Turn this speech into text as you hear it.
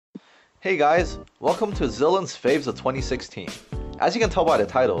Hey guys, welcome to Zilin's Faves of 2016. As you can tell by the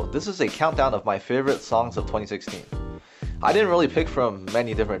title, this is a countdown of my favorite songs of 2016. I didn't really pick from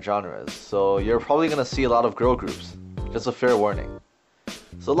many different genres, so you're probably gonna see a lot of girl groups. Just a fair warning.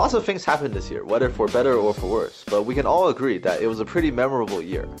 So lots of things happened this year, whether for better or for worse, but we can all agree that it was a pretty memorable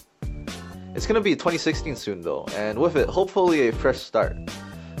year. It's gonna be 2016 soon though, and with it, hopefully a fresh start.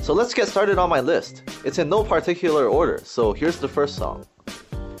 So let's get started on my list. It's in no particular order, so here's the first song.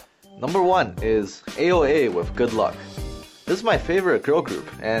 Number 1 is AOA with Good Luck. This is my favorite girl group,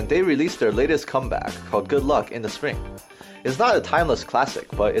 and they released their latest comeback called Good Luck in the spring. It's not a timeless classic,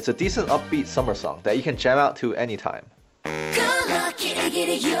 but it's a decent upbeat summer song that you can jam out to anytime. Good luck, kitty,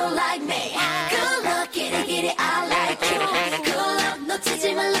 kitty, you like me. Good luck, kitty, kitty, I like you. Good luck,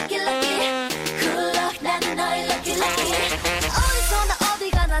 놓치지 마, lucky, lucky. Good luck, 나는 너의 lucky, lucky. 어디서나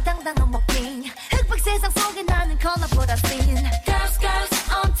어디 가나 당당한 walking. 흑백 세상 속에 나는 컬러보다 thin. Girls, girls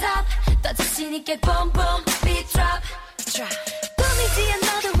on top. 더 자신 있게 boom, boom, beat drop, drop. 꾸미지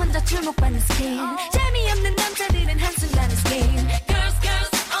않아도 혼자 주목받는 skin. 재미없는 남자들은 한순간에 skin. Girls,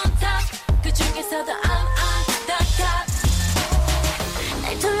 girls on top. 그 중에서도 I'm on the top.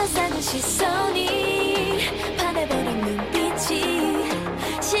 날 둘러싸는 시선이 반해버린 눈빛이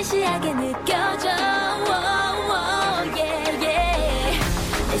시시하게 느껴져. Yeah, yeah.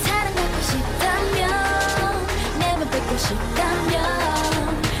 내 사랑받고 싶다면 내맘 뺏고 싶다면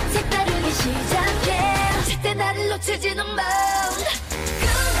색다르게 시작해. 절대 나를 놓치지는 마.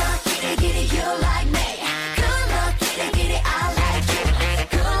 Good luck, kitty, kitty, you like me. Good luck, kitty, kitty, I like you.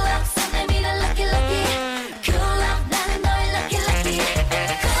 Good luck, 손 내밀어, lucky, lucky. Good luck, 나는 너의 lucky, lucky.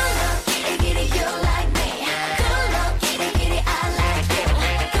 Good luck, kitty, kitty, you like me. Good luck, kitty, kitty, I like you.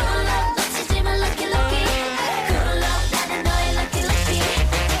 Good luck, 놓치지 마, lucky, lucky. Good luck, 나는 너의 lucky, lucky.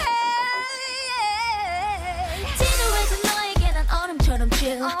 진우해준 너에게 난 얼음처럼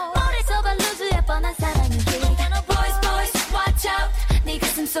chill. 머리서 발루즈에 뻔한 사랑의 길. Boys, boys, watch out. 네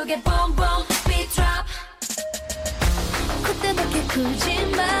가슴 속에 boom, boom, beat drop. 콧대 밖에 굴지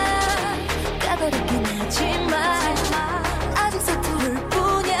마. 까다롭긴 하지만 아직 서투를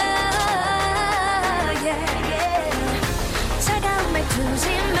뿐이야. Yeah, yeah. 차가운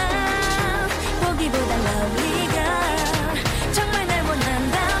말투지만 보기보다 lovely가 정말 날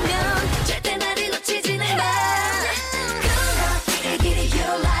원한다면 절대 나를 놓치지는 마. Good luck, kitty, kitty, you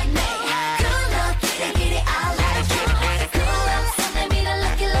like me. Good luck, kitty, kitty, I like you. Good luck, 손 내밀어,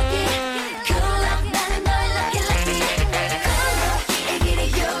 lucky, lucky. Good luck, 나는 너의 lucky, lucky. Good luck, kitty, kitty,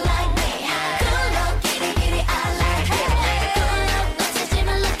 you like me. Good luck, kitty, kitty, I like you. Good luck, 놓치지 마,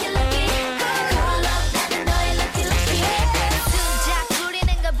 lucky, lucky. Good luck, 나는 너의 lucky, lucky. 수작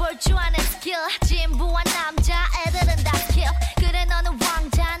부리는 걸 볼 줄 아는 스킬. 진부한 남자애들은 다 kill. 그래 너는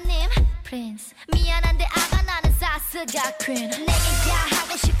왕자님 Prince. 미안한데 아가 나는 사스가 queen. 내게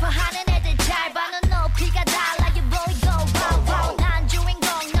야하고 싶어 하는 애들 잘 봐. 넌 높이가 달라. You boy go wow wow. 난 주인공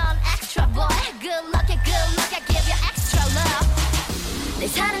넌 extra boy. Good luck, I give you extra love. 내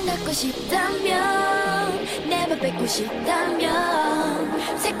사랑 갖고 싶다면 내 맘 뺏고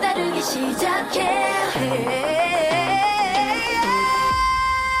싶다면 색다르게 시작해.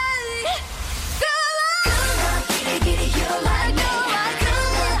 Good luck, kitty, kitty, you like me. Good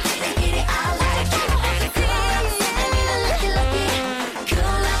luck, kitty, kitty, I like you. Good luck, 손 내밀어, lucky, lucky.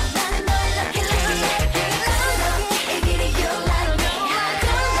 Good luck, 나는 너의 lucky, lucky. Good luck, kitty, kitty, you like me.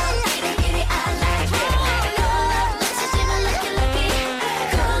 Good luck, kitty, kitty, I like you. Good luck, 놓치지 마, lucky, lucky.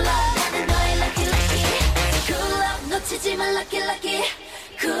 Good luck, 나는 너의 lucky, lucky. Good luck, 놓치지 마, lucky, lucky.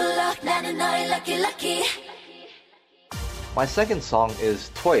 Good luck, 나는 너의 lucky, lucky. My second song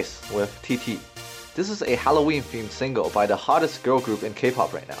is Twice with TT. This is a Halloween-themed single by the hottest girl group in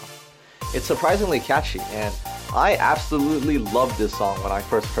K-pop right now. It's surprisingly catchy, and I absolutely loved this song when I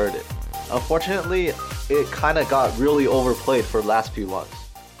first heard it. Unfortunately, it kinda got really overplayed for the last few months,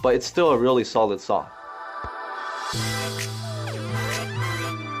 but it's still a really solid song.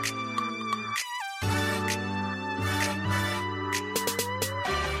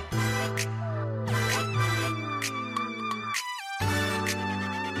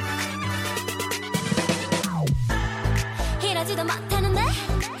 이러지도 못하는데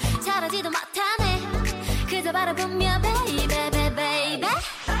잘하지도 못하네. 그저 바라보며 baby baby baby.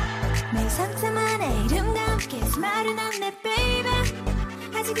 내 상상만의 이름과 함께 스마일은 안내 baby.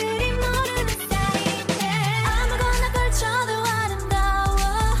 아직 그리 모르는 사이인데 아무거나 걸쳐도 아름다워.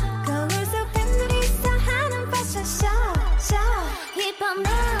 거울 속 팬들이서 하는 패션 show. 이 밤은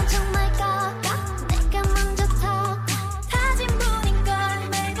정말 꺾어. 내가 먼저 턱 다짐 분인걸.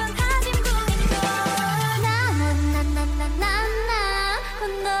 매번 다짐 분인걸. 나나나나나나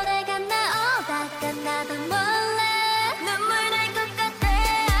노래가 나오다가 나도 몰래 눈물 날 것 같아.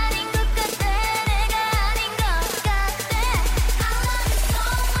 아닌 것 같아.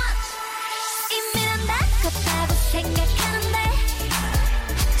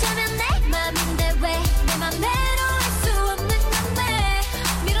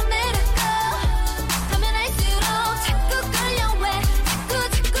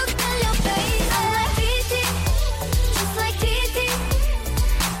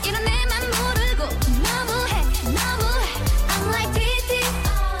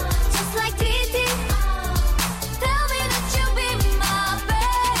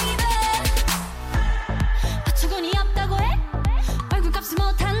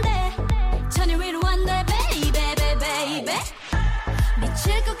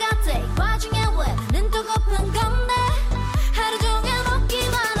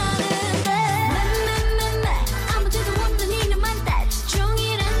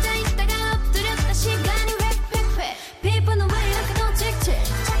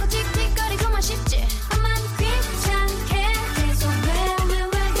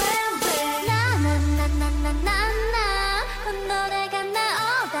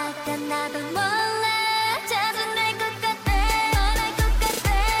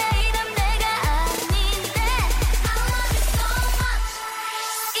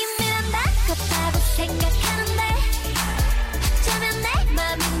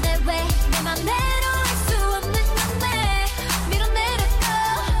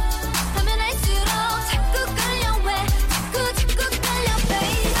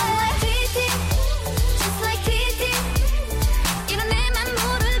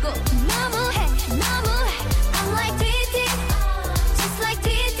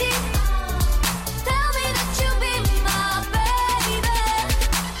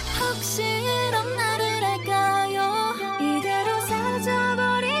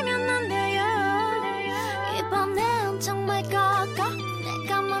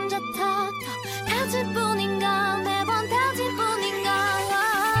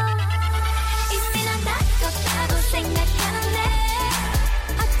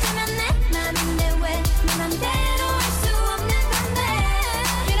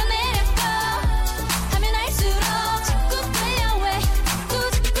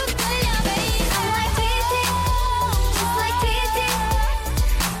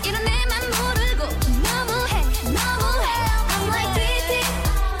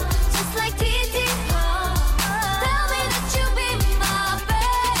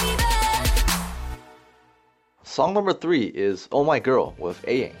 Song number 3 is Oh My Girl with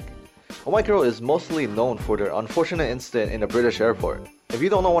Aang. Oh My Girl is mostly known for their unfortunate incident in a British airport. If you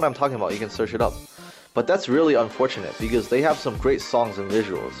don't know what I'm talking about, you can search it up. But that's really unfortunate because they have some great songs and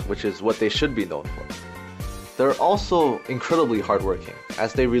visuals, which is what they should be known for. They're also incredibly hardworking,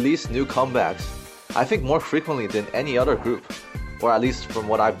 as they release new comebacks, I think more frequently than any other group, or at least from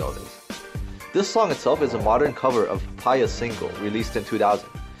what I've noticed. This song itself is a modern cover of Papaya's single released in 2000,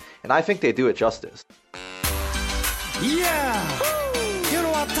 and I think they do it justice. Yeah! You know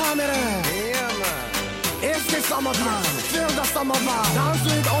what time it is? Yeah, man. It's the summertime, feel the summer vibe. Dance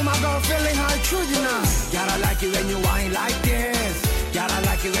with oh my girl, feeling high, true tonight. Gotta like it when you whine like this. Gotta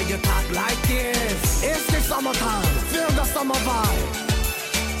like it when you talk like this. It's the summertime, feel the summer vibe.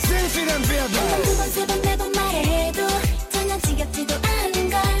 Sing it and feel that. 두 번, 세 번, 네 번 말해도 전혀 지겹지도 않은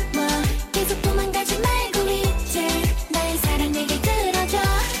걸 뭐 계속 도망가지 말고 이제 나의 사랑 내게 들어줘.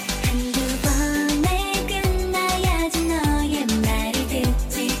 한두 번에 끝나야지 너의 말을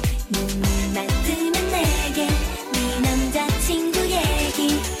듣지. 눈만 뜨면 내게 네 남자친구 얘기.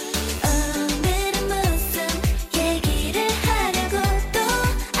 오늘은 무슨 얘기를 하려고 또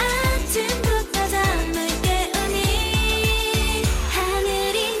아침부터 잠을 깨우니.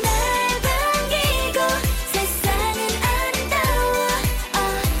 하늘이 날 반기고 세상은 아름다워.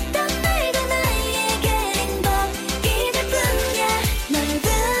 어떤 말도 나에게 행복이 될 뿐이야. 넓은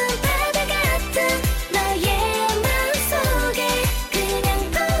바다 같은 너의 마음속에 그냥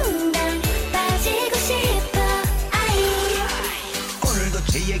퐁당 빠지고 싶어. 오늘도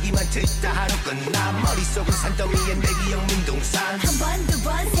제 얘기만 듣다 하루 끝나 머릿속은 산더미에 내 기억 민둥산 한 번, 두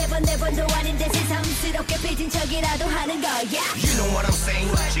번, 세 번, 네 번도 아닌데 새삼스럽게 삐진 척이라도 하는 거야. You know what I'm saying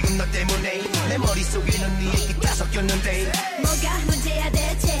지금 너 때문에 내 머릿속에는 네 얘기가 섞였는데 뭐가 문제야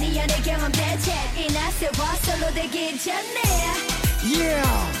대체 네 연애 경험 대체 이나 세워 솔로 되기 전에. Yeah,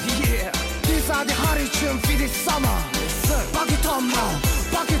 yeah. These are the hottest tunes for this summer. Bucket up now,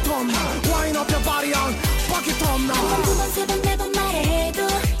 bucket up now. Wind up your body on, bucket up 한 번, now. 두 번, 세 번, 네 번 말해도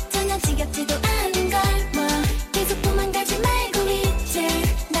전혀 지겹지도 않은 걸 뭐 계속 도망가지 말고 이제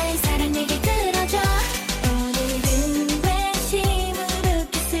나의 사랑 내게 들어줘. 오늘은 왜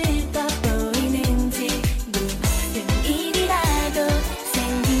시무룩해 슬퍼 보이는지 무슨 일이라도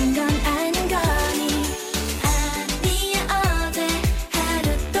생긴 건 아는 거니. 아니야 어제 하루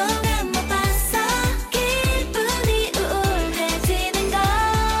동안 못 봤어 기분이 우울해지는 걸.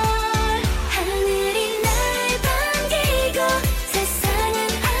 하늘이 날 반기고 세상은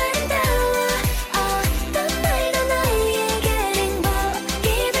아름다워. 어떤 말도 너에게 행복이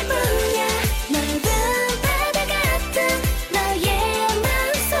될 뿐이야. 넓은 바다 같은 너의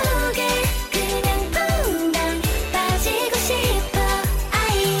마음속에 그냥 퐁당 빠지고 싶어.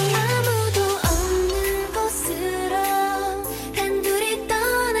 아무도 없는 곳으로 단둘이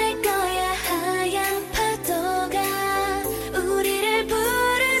떠날 거야. 하얀 파도가 우리를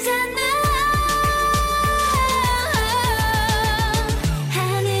부르잖아.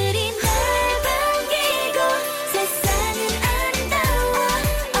 하늘이 날 반기고 세상은 아름다워.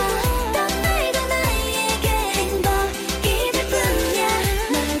 어떤 말도 나에게 행복이 될 뿐이야.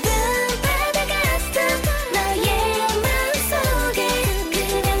 넓은 바다 같은 너의 마음속에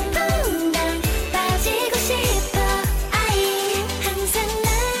그냥 퐁당 빠지고 싶어. 항상 날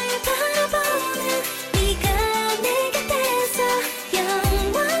바라보는 네가 내 곁에서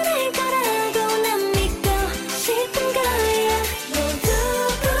영원할 거라고 난 믿고 싶은 거야. 모두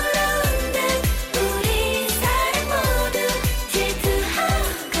부러운 듯 우리 사랑 모두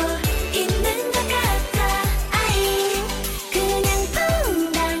질투하고 있는 것 같아. 그냥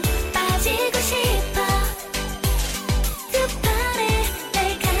퐁당 빠지고 싶어. 두 팔에 날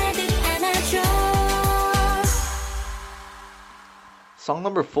가득 안아줘. Song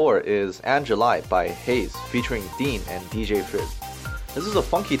number 4 is Angeli by Hayes featuring Dean and DJ Frizz. This is a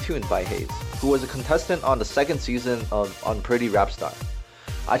funky tune by Hayes, who was a contestant on the second season of Unpretty Rap Star.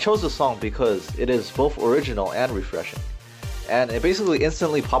 I chose this song because it is both original and refreshing, and it basically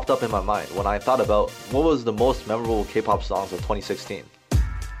instantly popped up in my mind when I thought about what was the most memorable K-pop songs of 2016.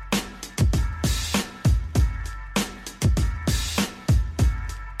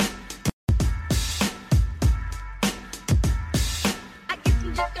 I guess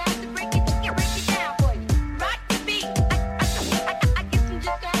you just got to break it down for you. Rock the beat. I guess you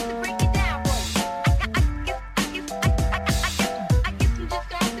just got to break it down for you. I guess you just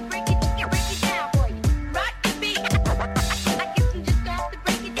got to break it down for you. Rock the beat. I guess you just got to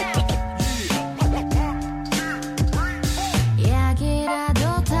break it down. Yeah, I get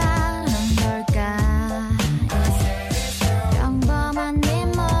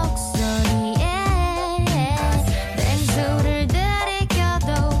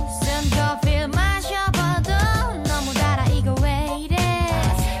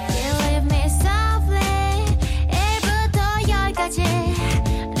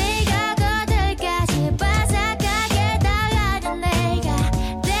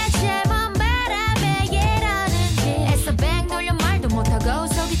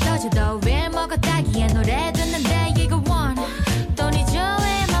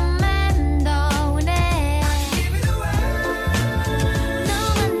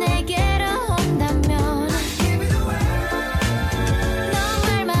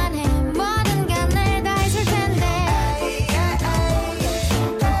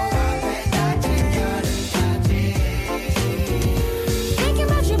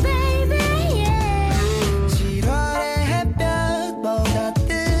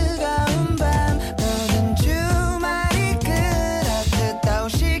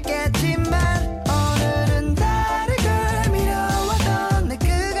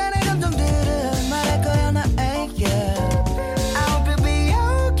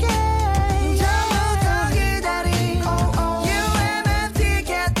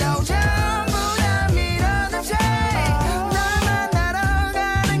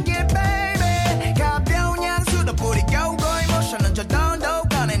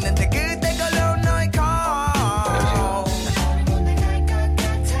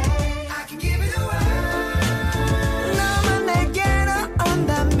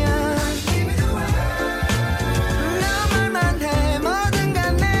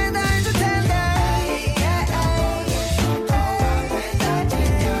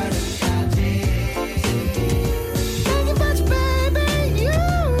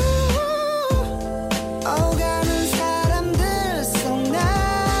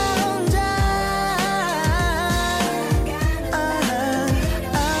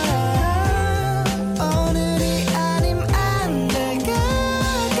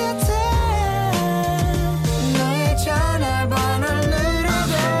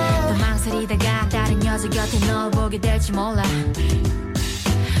곁에 널 보게 될지 몰라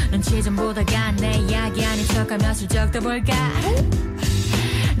눈치 좀 보다가 내 이야기 아닌 척하며 슬쩍 떠볼까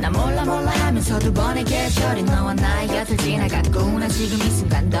나 몰라 하면서 두 번의 계절이 너와 나의 곁을 지나갔구나 지금 이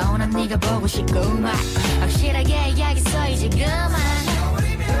순간도 난 네가 보고 싶구만 확실하게 이야기했어 이제 그만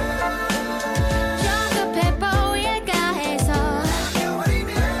좀 급해 보일까 해서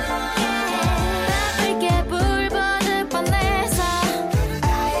바쁠게 불 뻗을 뻔해서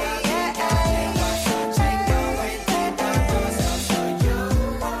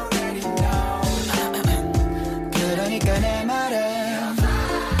그러니까 내 말은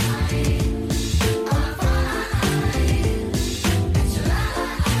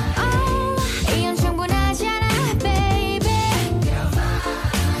이건 충분하지 않아 baby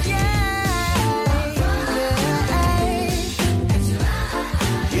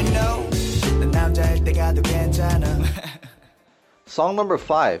You know 난 남자일 때가 더 괜찮아 Song number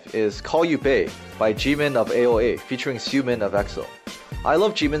 5 is Call You Bae by Jimin of AOA featuring Sumin of EXO. I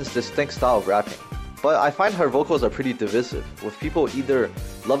love Jimin's distinct style of rapping, but I find her vocals are pretty divisive, with people either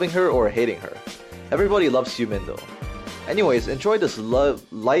loving her or hating her. Everybody loves Sumin though. Anyways, enjoy this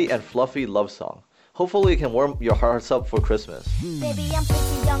light and fluffy love song. Hopefully it can warm your hearts up for Christmas. Baby I'm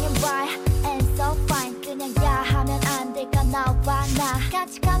pretty young and bright and so fine 그냥 야 하면 안 될까 나와 나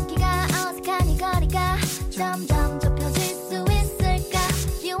같이 걷기가 어색한 이 거리가 점점 좁혀질 수 있을까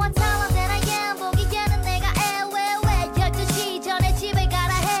You are taller than I am 보기에는 내가 애외외 12시 전에 집에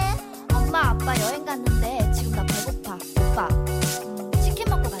가라 해 엄마 아빠 여행 갔는데 지금 나 배고파 오빠 치킨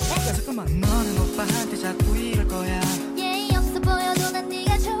먹고 갈래? 야 잠깐만 너는 오빠한테 자꾸 이럴 거야 예의 없어 보여도 난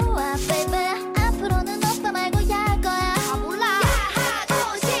네가 좋아 baby 앞으로는 오빠 말고 야할 거야 아 몰라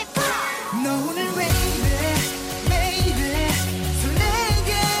야하고 싶어 너 오늘 왜 이래 baby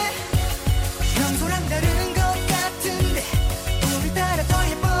설레게 평소랑 다른 것 같은데 오늘따라 더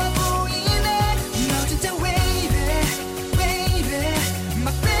예뻐 보이네 너 진짜 왜 이래 baby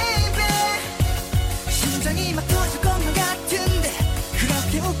my baby 심장이 막 터질 것만 같은데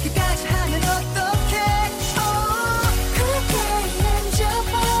그렇게 웃기까지 하면 어떡해 그렇게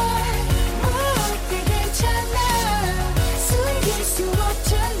만져봐 어때 괜찮아 숨길 수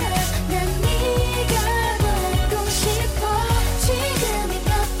없잖아 난 네가 보고 싶어 지금인 것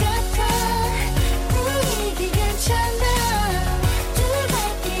같아 분위기 괜찮아 두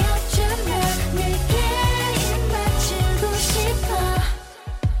밖에 없잖아 내게 입 맞추고 싶어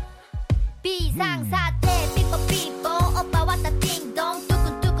비상사태 삐뽀삐뽀 오빠 왔다 띵동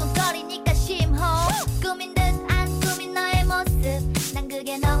뚜근뚜근 거리니까 심호 꿈인 듯 안 꿈인 너의 모습 난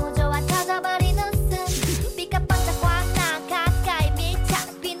그게 너무 좋아 터져버린 웃음 비가 번쩍 와나 가까이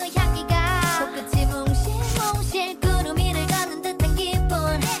밀착 비누 향기가 코끝이 뭉실뭉실 구름 위를 걷는 듯한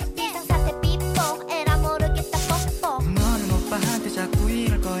기분 비상사태 삐뽀 에라 모르겠다 뽀뽀 너는 오빠한테 자꾸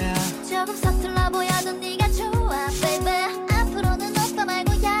이럴 거야 조금 서툴러 보여도 네가 좋아 baby 앞으로는 오빠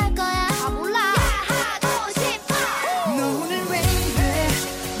말고 야할 거야 아 몰라 야하고 싶어 너 오늘 왜 이래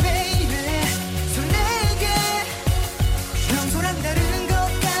baby 설레게 평소랑 다른 것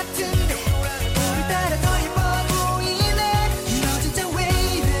같은데 오늘따라 더 예뻐 보이네 너 진짜 왜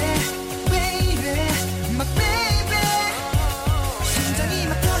이래 baby my baby 심장이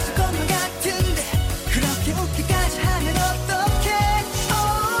막 터질 것만 같은데 그렇게 웃기까지 하면 어떡해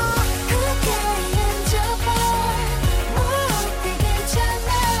그렇게 만져봐 어때 괜찮아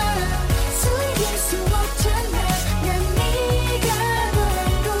숨길 수 없잖아 난 네가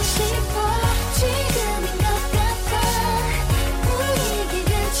보고 싶어 지금인 것 같아 분위기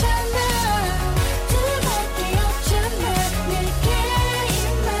괜찮아 두 밖에 없잖아 내게 입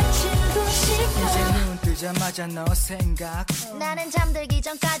맞추고 이제 싶어 눈 뜨자마자 너 생각 나는 잠들기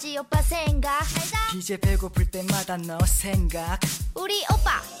전까지 오빠 생각 이제 배고플 때마다 너 생각 우리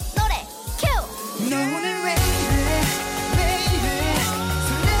오빠 노래 큐 너 오늘 왜 이래 baby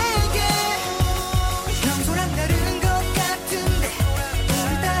설레게 평소랑 다른 것 같은데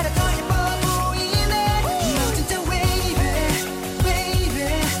오늘따라 더 예뻐 보이네 너 진짜 왜 이래 baby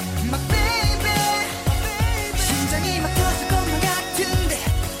my baby 심장이 막 터질 것만 같은데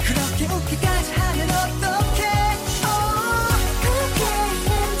그렇게 웃기까지 하면 어떡해 그렇게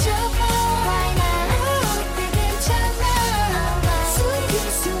만져봐 어때 괜찮아 숨길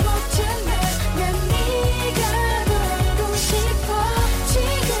수 없잖아 난 네가 보고 싶어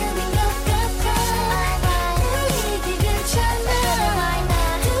지금인 것 같아 분위기 괜찮아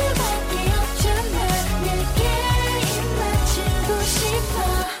두 밖에 없잖아 내게 입 맞추고 싶어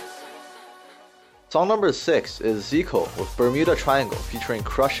Song number 6 is Zico with Bermuda Triangle featuring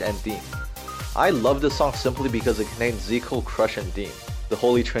Crush and Dean. I love this song simply because it contains Zico, Crush, and Dean, the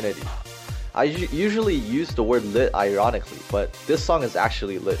Holy Trinity. I usually use the word lit ironically, but this song is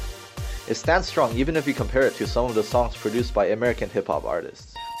actually lit. It stands strong even if you compare it to some of the songs produced by American hip-hop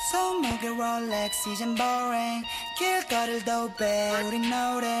artists. 손목에 롤렉스 이젠 boring 길거리도 배 우린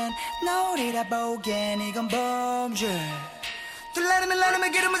노랜 노리다 보기엔 이건 범죄 So let me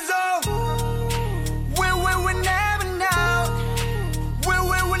get in my zone we never know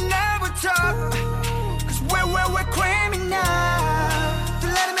we never talk Cause we're criminal So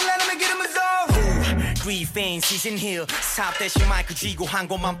let me get in my zone Green season hill 사업 대신 마이크 쥐고 한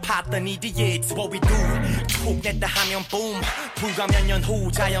곳만 팠더니 It's what we do 툭 냈다 하면 boom 불과 몇 년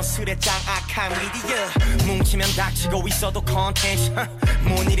후 자연스레 장악한 미디어 뭉치면 닥치고 있어도 컨텐츠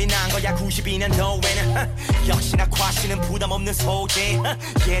뭔 일이 난 거야 92년도에는 역시나 과시는 부담 없는 소재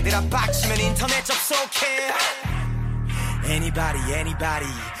얘들아 빡치면 인터넷 접속해 Anybody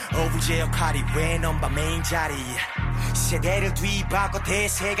오브제 역할이 왜 넘바 메인 자리 세대를 뒤바꿔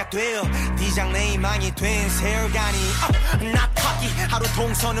대세가 되어 디장내 희망이 된 세월간이 나 터기 하루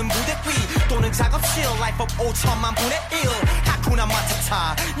동서는 무대 위 또는 작업실 Life of 5천만 분의 1 하쿠나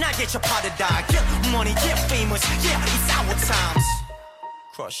마타타 날개 접하듯다 Get money get famous Yeah it's our times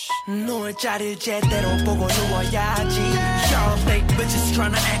Crush 누울 자리를 제대로 보고 누워야지 Y'all fake bitches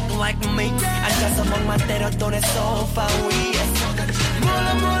tryna act like me 앉아서 멍만 때려도 내 소파 위에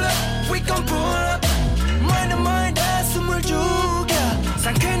몰라 we gon' pull up 멀다 숨을 죽여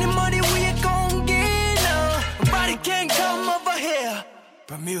상쾌한 머리 위에 공기 No Nobody can come over here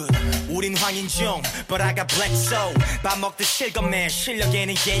Bermuda 우린 황인종 But I got black soul 밥 먹듯 실검해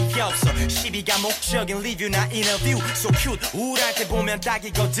실력에는 예의 없어 시비가 목적인 리뷰나 인터뷰 So cute 우울할 때 보면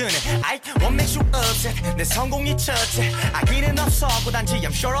딱이거든 I what makes you upset 내 성공이 첫째 아기는 없었고 단지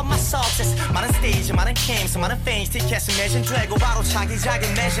I'm sure of my success 많은 스테이지 많은 캠스 많은 fans 티켓은 매진 되고 바로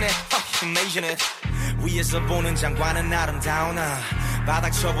차기작은 매진해 Imagine it 위에서 보는 장관은 아름다우나 바닥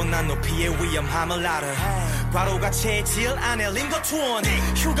쳐본 난 높이의 위험함을 알아 과로가 체질 안에 링거투원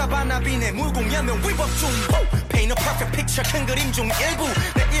휴가 반납이네 물공연면 위법 중 Paint a perfect picture 큰 그림 중 일부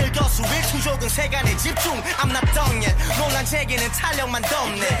내 일거수일투족은 세간에 집중 I'm not done yet 논란 제기는 탄력만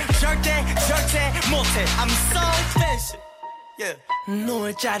덮네 절대 못해 I'm so fancy Yeah.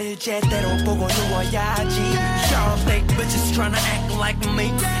 누울 자리를 제대로 보고 누워야지 Y'all fake bitches tryna act like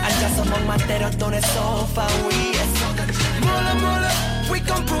me 앉아서 멍만 때려도 내 소파 위에 몰라 we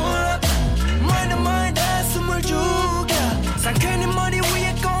gon' pull up 멀다 숨을 죽여 상쾌한 머리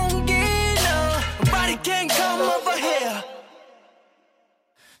위에 공기 No Nobody can come over here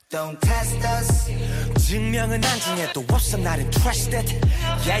Don't test us 증명은 안중에도 없어 날 interested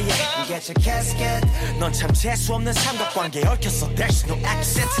Yeah Get your casket 넌 참 재수없는 삼각관계에 얽혔어 There's no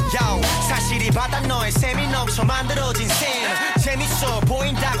accent Yo 사실이 바다 너의 셈이 넘쳐 만들어진 셈 재밌어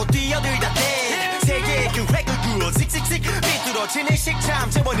보인다고 뛰어들다 대 세계의 그 획을 그어 씩씩씩 삐뚤어지는 식참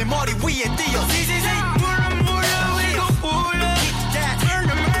제발 네 머리 위에 띄어 지지직 물어 we gon' pull up Keep that Turn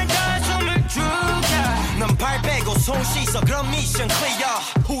the mind on 숨을 죽여 넌 발 빼고 손 씻어 그럼 미션 clear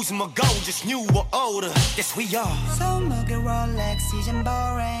Who's my goal just new or older Yes we are 손목에 롤렉스 이젠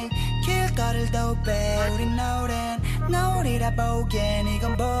boring 길거리도 배 우린 노리다 보기엔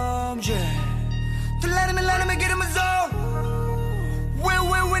이건 범죄 So let me get in my zone we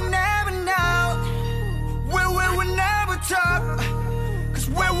never know we never talk Cause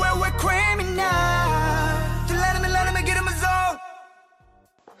we're criminal So let me get in my zone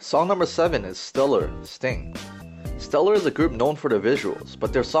Song number 7 is Stellar, Sting. Stellar is a group known for their visuals,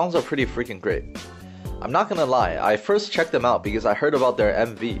 but their songs are pretty freaking great. I'm not gonna lie, I first checked them out because I heard about their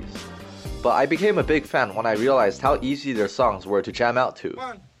MVs, but I became a big fan when I realized how easy their songs were to jam out to.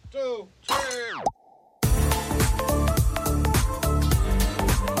 1, 2, 3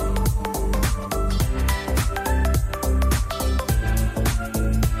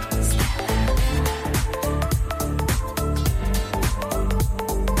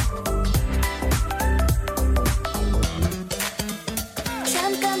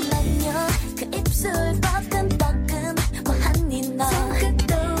 잠깐만요 그 입술 뻐끔뻐끔 뭐하니 너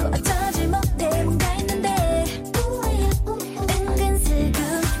손끝도 어쩌지 못해 뭔가 있는데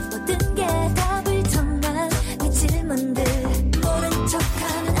은근슬금 모든 게 다 불통한 네 질문들 모른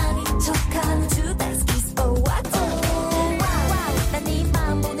척하는 아닌 척하는 주다스 kiss for what 난 네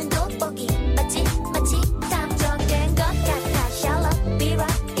마음 보는 돋보기 마치 감정이 된 것 같아 Shallow be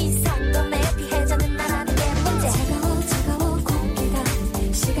right 이 사건에 피해자는 나라는 게 문제 차가워 공기가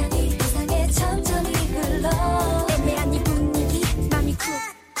시간이 이상해 천천히 흘러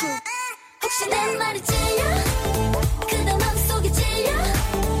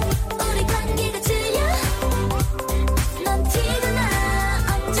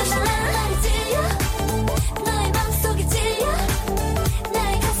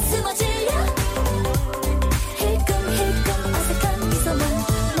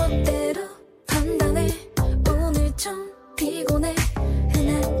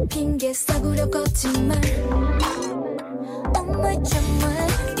내게 싸구려 거짓말 우물쭈물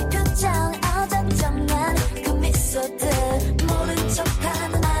네 표정 어정쩡한 그 미소들 모른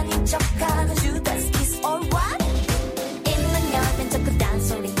척하는 아닌 척하는 Judas kiss or what 입만 열면 자꾸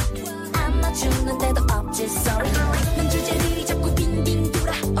딴소리 안아주는데도 없지 sorry 난 주제들이 자꾸 빙빙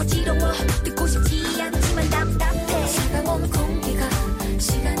돌아 어지러워 듣고 싶지 않지만 답답해 차가운 공기가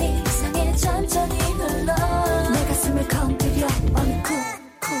시간이 이상해 천천히 흘러 내 가슴을 건드려 어느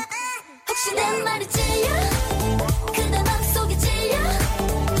쿡쿡 혹시 내 말이 찔려 그대 맘속에 찔려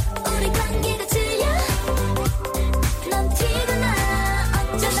우리 관계가 찔려 넌 티가 나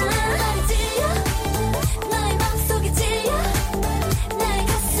어쩌다 내 말이 찔려 너의 맘속에 찔려 나의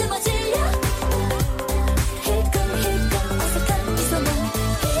가슴 어질려 힐끔힐끔 어색한 미소만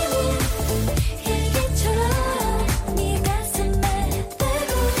힘이 힐기처럼 네 가슴에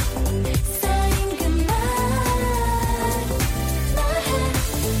대고 쌓인 그 말 말해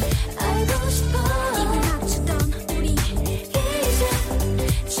알고 싶어 이미 맞추던 우리 이제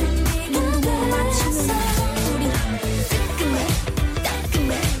준비가 됐어 우리 뜨끔해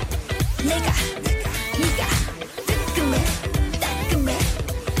따끔해 내가 네가 뜨끔해 따끔해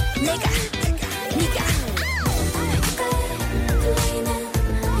내가 네가 들리는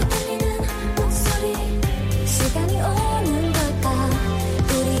떨리는 목소리 시간이 오는 걸까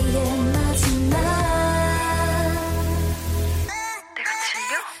우리의 마지막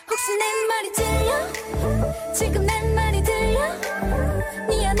혹시 내 말이 들려 지금 내 말이 들려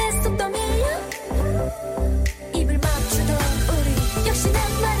네 안에 쏙 떠밀려 입을 맞추던 우리 역시 내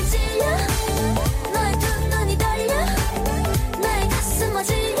말이 질려 너의 두 눈이 달려 나의 가슴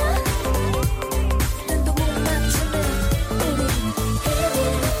어질려 눈도 못 맞추는 우리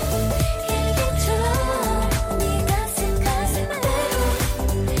힐기처럼 네 가슴에 대고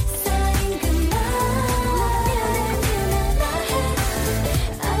쌓인 그 말 미안해 말해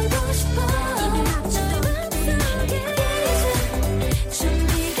알고 싶어 이미 맞추던 우리 이제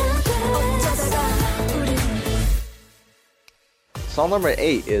준비가 돼 어쩌다가 우리 Song number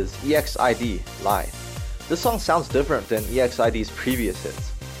 8 is EXID, Lie. This song sounds different than EXID's previous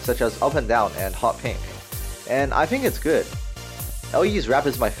hits, such as Up and Down and Hot Pink, and I think it's good. LE's rap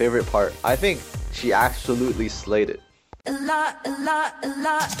is my favorite part. I think she absolutely slayed it.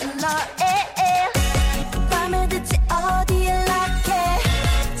 밤에 듣지 어디 연락해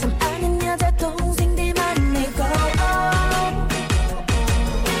참 아는 여자 동생들만 내고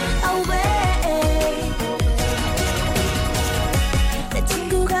away 내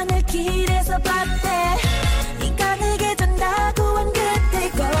친구가 늘 길에서 봤대 네가 내게 전다고 한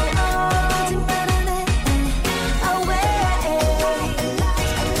그때고 거짓말 안 해 away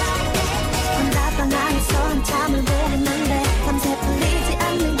밤낮방 안에서 한참을 보냈는데 밤새 풀리지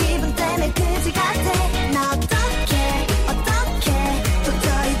않는 기분 때문에 그지 같아 나 어떡해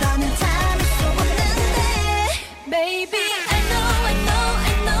도저히 더는 참을 수 없는데 Baby I know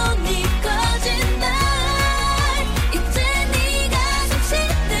네 거짓말 이제 네가 좀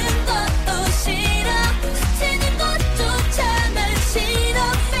싫은 것도 싫어 스치는 것조차만 싫어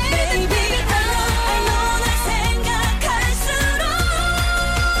Baby I know 날 생각할수록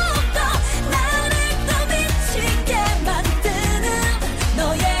더 나를 더 미치게 만드는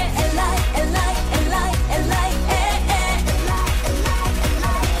너의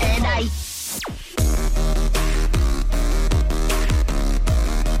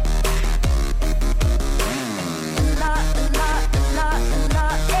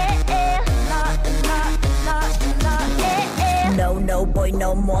No boy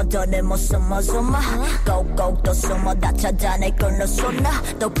no more 더는 못 숨어 꼭꼭 또 숨어 다 찾아낼 걸로 쏟나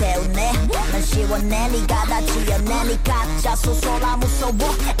또 배우네 난 시원해 네가 다 지어내 네 가짜 소소라 무서워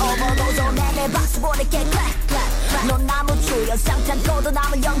overload 내내 박수 보낼게 clap clap 넌 나무 주연 상탄고도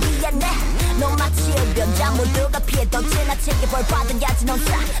남은 연기했네 넌 마치 흡연장 모두가 피해도 지나치게 벌 받아야지 넌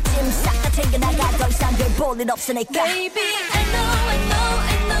싹짐 싹 다 챙겨나가 더 이상 별 볼 일 없으니까 Baby I know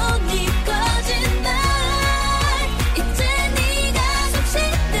네 거짓말 이제 네가 좀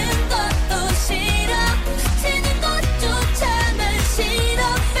싫은 것도 싫어 스치는 것조차만 싫어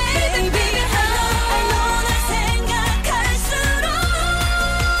Baby I know 날 생각할수록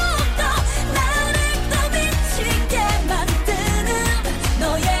더 나를 더 미치게 만드는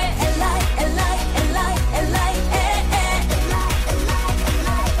너의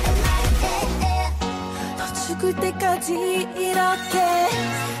너 죽을 때까지 이렇게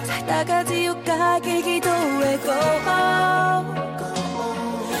살다가 지옥 가길 기도해고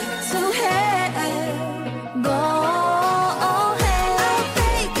So hey go hey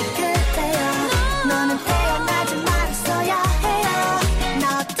baby 그래요 너는 태어나지 말았어야 해요 나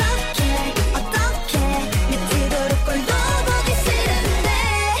어떡해 밑으로 꼴도 보기 싫은데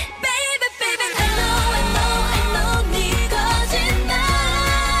Baby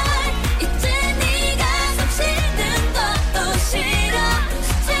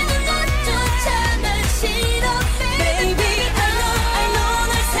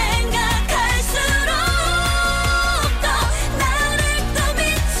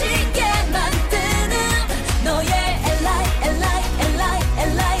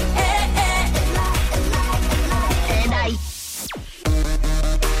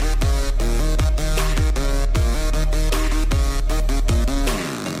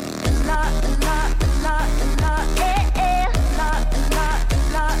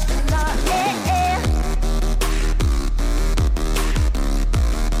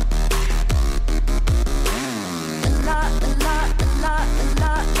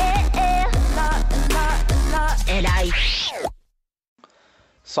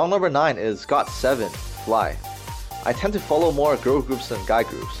Song number 9 is GOT7, Fly. I tend to follow more girl groups than guy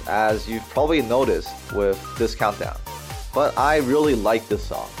groups, as you've probably noticed with this countdown. But I really like this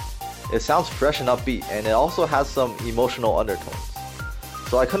song. It sounds fresh and upbeat, and it also has some emotional undertones.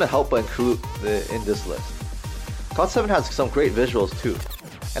 So I couldn't help but include it in this list. GOT7 has some great visuals too.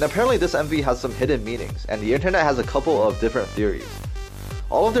 And apparently this MV has some hidden meanings, and the internet has a couple of different theories.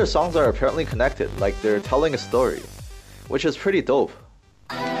 All of their songs are apparently connected, like they're telling a story, which is pretty dope.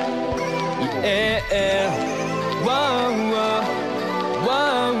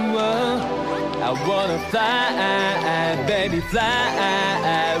 I wanna fly, baby,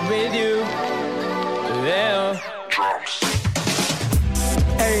 fly with you. Yeah.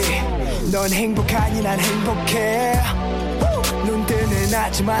 에이, 넌 행복하니 난 행복해. 눈 뜨는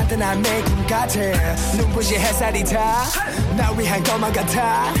아침마다 난 매일 같아. 눈부신 햇살이 다 날 위한 것만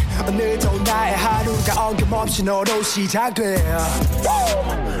같아. 오늘도 나의 하루가 어김없이 너로 시작돼.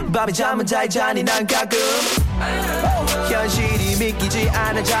 밤에 잠은 잘 자니 난 가끔 현실이 믿기지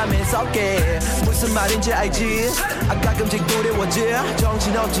않아 잠에서 깨. 무슨 말인지 알지? 가끔씩 두려워져.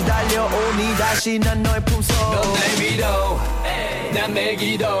 정신없이 달려오니 다시 난 너의 품속. 넌 날 믿어, 난 내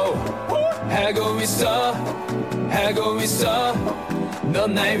기도 하고 있어, 하고 있어.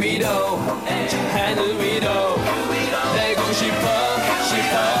 넌 날 믿어, 하늘 위로 날고 싶어,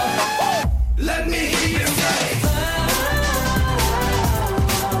 싶어. Let me hear you say.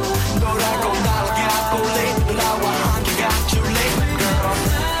 너라고 날아가 볼래? 나와 함께 가줄래? Girl.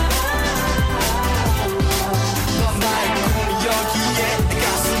 넌 나의 꿈이 여기에 내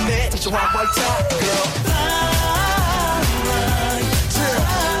가슴에 다시 활짝 Girl.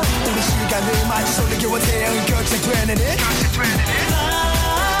 우리 시간을 마치 솔직히와 태양이 격차되는 it.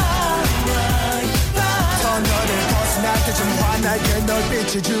 터널을 벗어날 때좀 환하게 널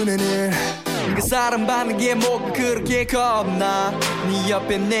비춰주는 it. 그 사람 받는 게 뭐가 그렇게 겁나. 네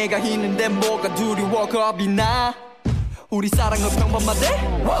옆에 내가 있는데 뭐가 두려워 겁이 나. 우리 사랑은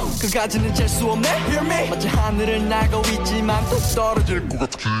평범하대. 그까지는 잴 수 없네. Hear me? 마치 하늘을 날고 있지만 또 떨어질 것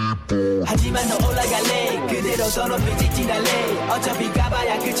같아. 하지만 너 올라갈래. 그대로 더 높이 직진할래. 어차피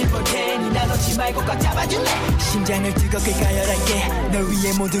가봐야 끝을 볼 테니 나 놓지 말고 꽉 잡아줄래. 심장을 뜨겁게 가열할게. 널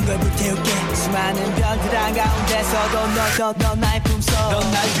위해 모든 걸 불태울게. 수많은 별들 한가운데서도 너 나의 품속.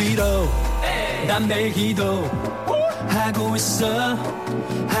 넌 날 위로, 난 매일 기도 하고 있어,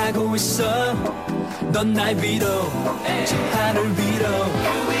 하고 있어. 넌 날 위로, 저 하늘 위로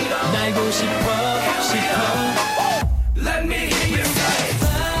날고 싶어, 싶어. Let me hear you say.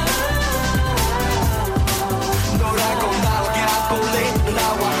 너라고 날아가 볼래?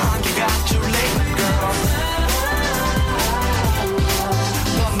 나와 함께 가줄래? Girl.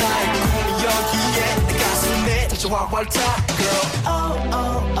 넌 나의 꿈이 여기에 내 가슴에 다시 활짝 Girl. Oh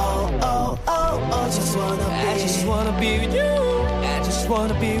oh oh oh oh oh just wanna be. I just wanna be with you. I just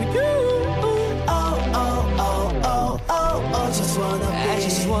wanna be with you. Just wanna be. I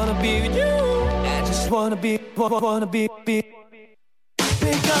just wanna be with you. I just wanna be. We're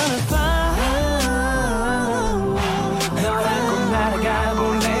gonna fly. 너라고 날아가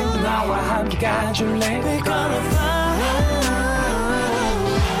볼래? 나와 함께 가줄래? We're gonna fly.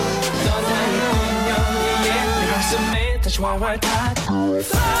 넌 나의 운명이에 내 가슴에 다시 활활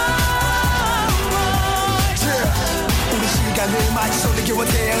우리 시간을 마치 솔직히와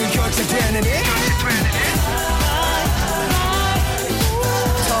태양이 격차되는 it.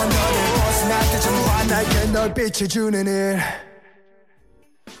 터널을 벗어날 때좀 환하게 널 비춰주는 it.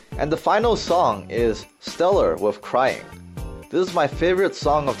 And the final song is Stellar with Crying. This is my favorite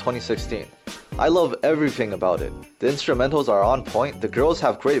song of 2016. I love everything about it. The instrumentals are on point, the girls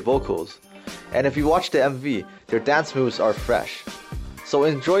have great vocals, and if you watch the MV, their dance moves are fresh. So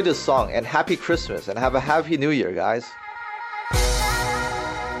enjoy this song and happy Christmas and have a happy new year, guys.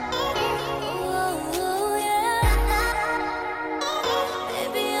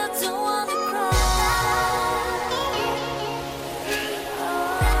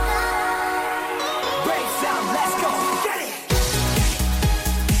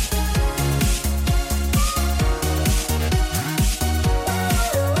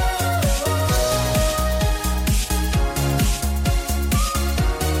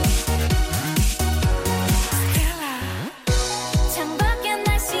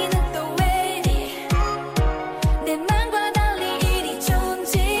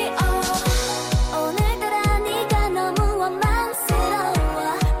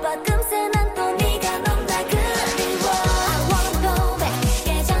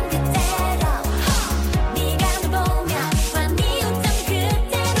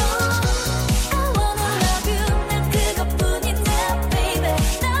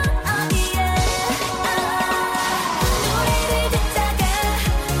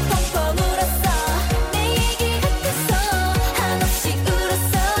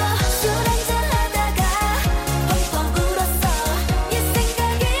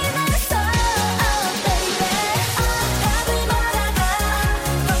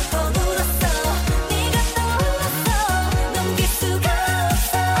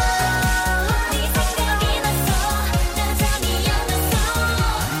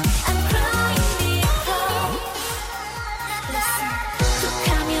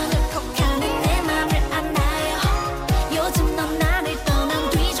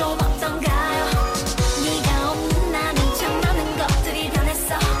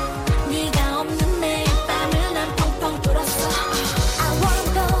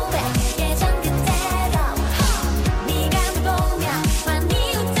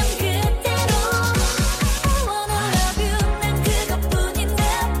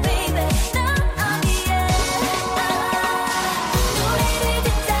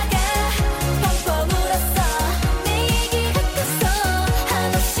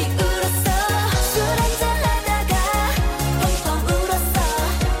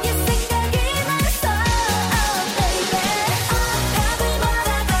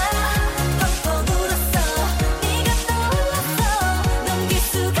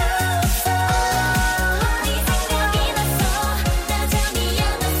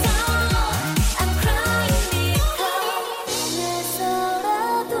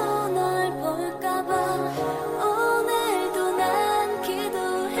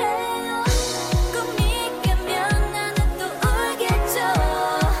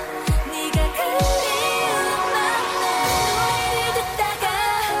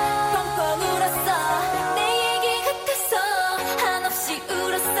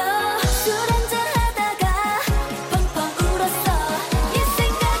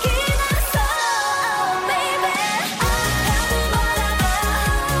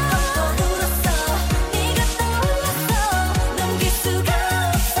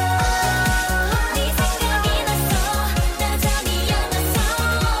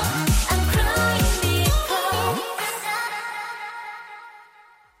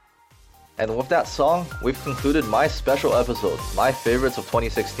 And with that song, we've concluded my special episode, My Favorites of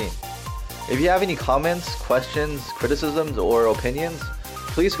 2016. If you have any comments, questions, criticisms, or opinions,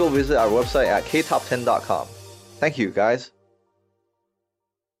 please go visit our website at ktop10.com. Thank you, guys.